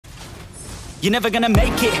You're never gonna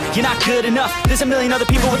make it, you're not good enough. There's a million other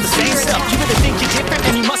people with the same stuff. You really think you're different,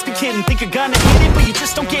 and you must be kidding. Think you're gonna hit it, but you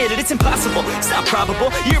just don't get it. It's impossible, it's not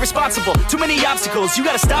probable, you're irresponsible. Too many obstacles, you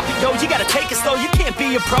gotta stop it, yo. You gotta take it slow, you can't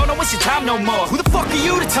be a pro. Don't waste your time no more. Who the fuck are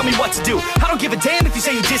you to tell me what to do? I don't give a damn if you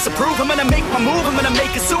say you disapprove. I'm gonna make my move, I'm gonna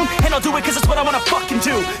make it soon. And I'll do it cause it's what I wanna fucking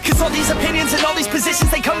do. Cause all these opinions and all these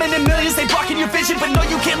positions, they come in millions, they blocking your vision. But no,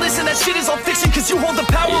 you can't listen, that shit is all fiction. Cause you hold the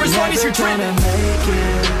power as long as you're dreaming.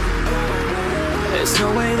 There's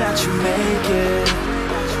no way that you make it.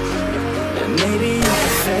 And maybe you can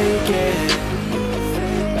fake it,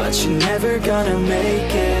 but you're never gonna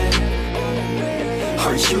make it.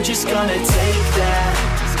 Aren't you just gonna take that?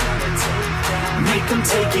 Make them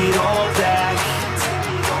take it all back.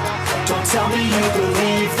 Don't tell me you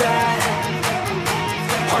believe that.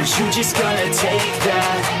 Aren't you just gonna take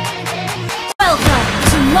that? Welcome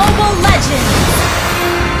to Mobile Legends!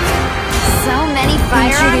 So many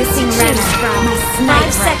firearms to choose from.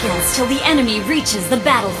 5 seconds till the enemy reaches the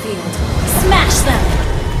battlefield. Smash them!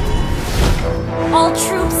 All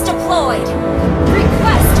troops deployed.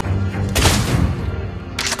 Request.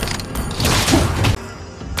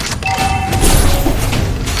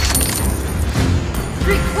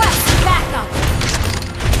 Request backup.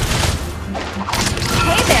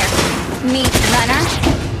 Hey there. Meet Runner,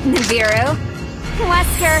 Nibiru,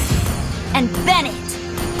 Wesker, and Bennett.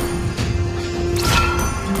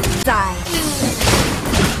 Die.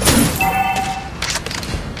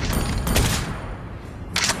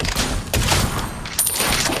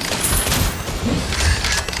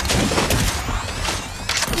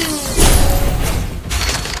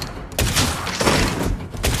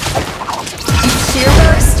 Sheer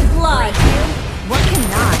burst blood. What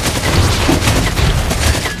cannot?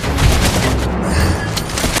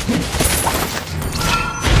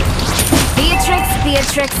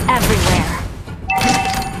 Beatrix everywhere.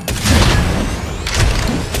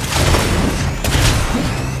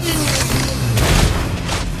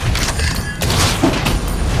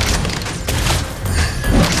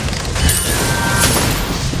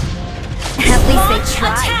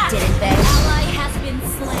 Tried, didn't they? Ally has been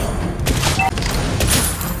slain.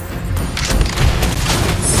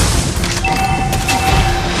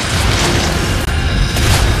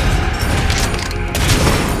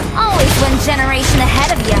 Always one generation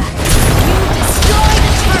ahead of ya. You destroyed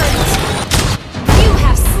a turret. You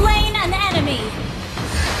have slain an enemy.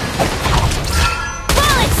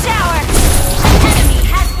 Bullet shower. An enemy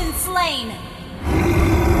has been slain.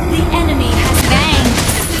 The enemy has banged.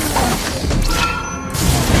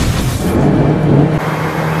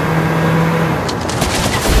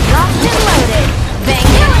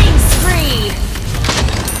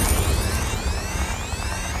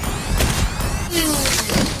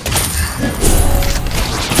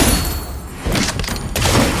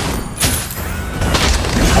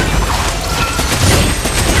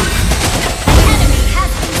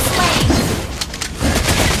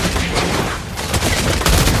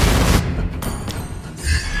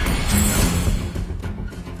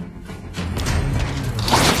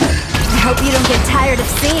 I hope you don't get tired of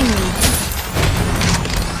seeing me.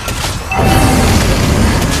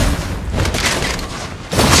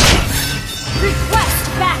 Request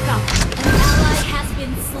backup! An ally has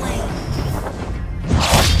been slain.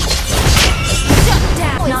 Shut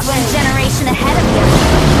down! Not one generation ahead of you.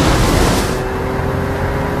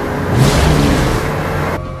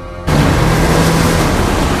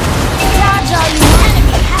 Dodge all you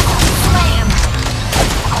enemy has been slain.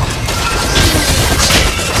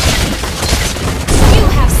 You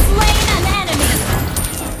have slain an enemy.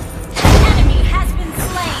 An enemy has been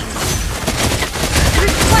slain.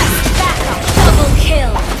 Request backup. Double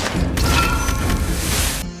kill.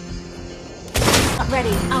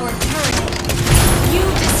 Ready. Our turret. You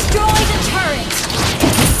destroyed a turret.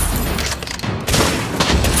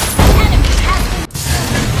 An enemy has been.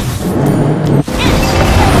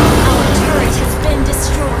 Our turret has been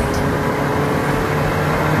destroyed.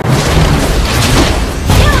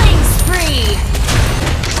 Killing spree.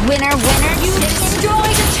 Winner, winner. You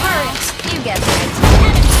destroyed a turret. You get it. An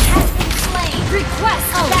enemy has been slain. Request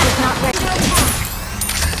backup. Not ready to attack.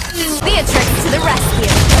 Beatrix to the rescue.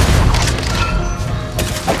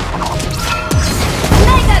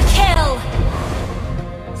 Mega kill!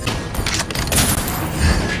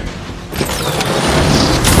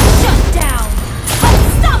 Shut down!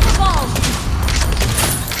 Unstoppable!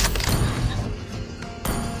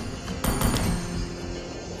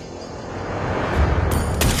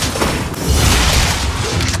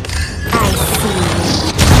 I see.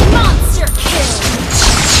 Monster kill!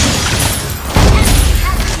 Enemy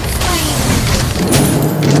has been slain.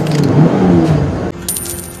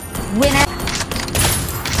 Winner.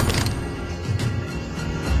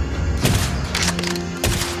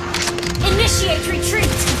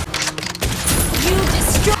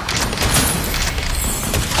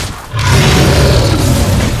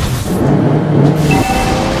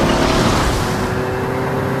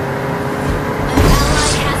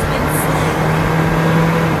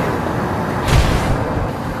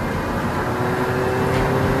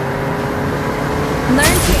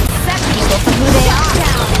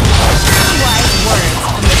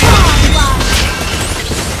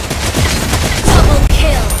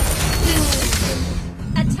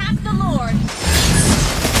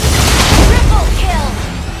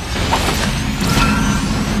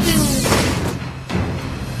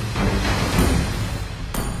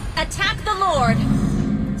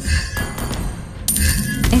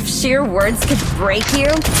 sheer words could break you,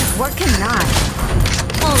 what cannot?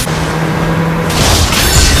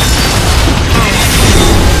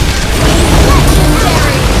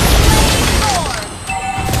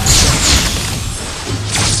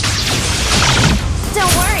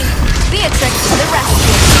 Don't worry, Beatrix to the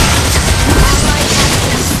rescue.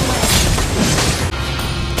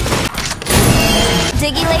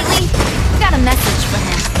 Diggy lately? Got a message for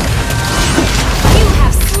him. You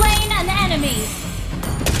have slain an enemy!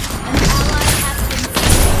 An ally has been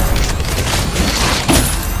slain.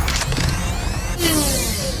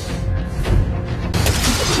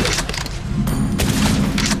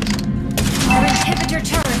 Our inhibitor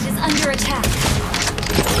turret is under attack.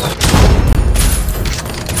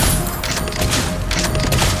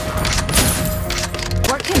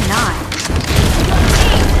 What cannot?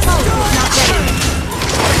 Oh, not ready.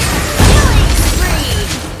 Killing spree!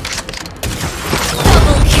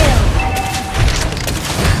 Double kill!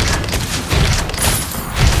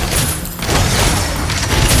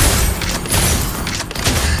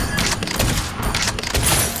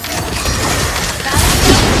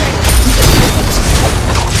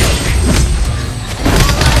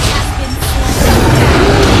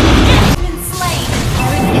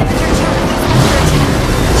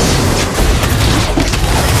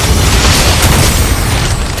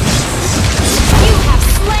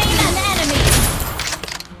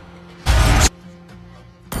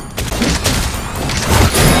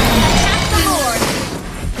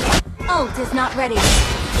 Ult is not ready.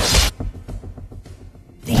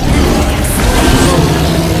 The enemy is slain.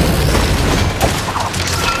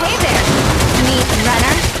 Hey there, meat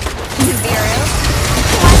runner. Zero.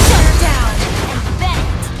 Shut down and bent.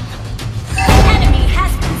 The enemy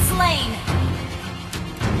has been slain.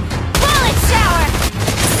 Bullet shower.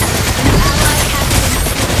 An ally has been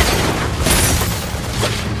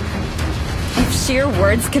slain. If sheer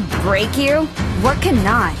words could break you, what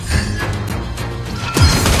cannot?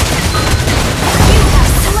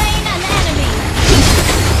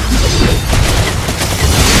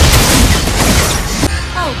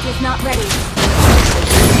 Is not ready.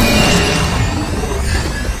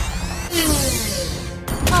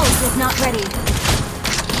 Ult is not ready.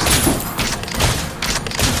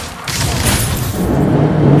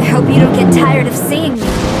 I hope you don't get tired of seeing me.